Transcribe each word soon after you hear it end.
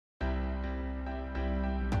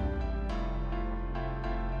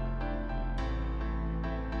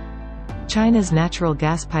China's natural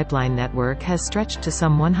gas pipeline network has stretched to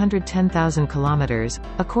some 110,000 kilometers,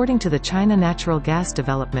 according to the China Natural Gas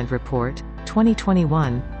Development Report,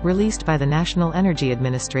 2021, released by the National Energy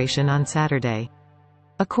Administration on Saturday.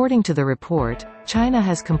 According to the report, China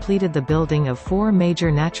has completed the building of 4 major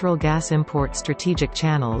natural gas import strategic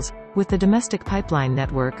channels, with the domestic pipeline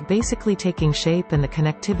network basically taking shape and the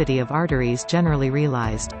connectivity of arteries generally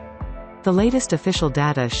realized. The latest official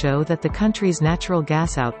data show that the country's natural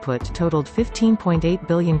gas output totaled 15.8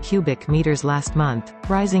 billion cubic meters last month,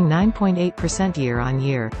 rising 9.8%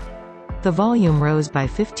 year-on-year. The volume rose by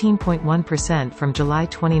 15.1% from July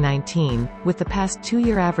 2019, with the past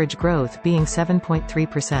 2-year average growth being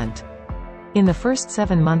 7.3%. In the first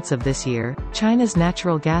 7 months of this year, China's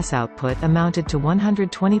natural gas output amounted to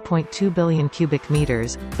 120.2 billion cubic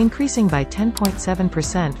meters, increasing by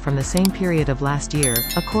 10.7% from the same period of last year,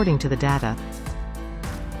 according to the data.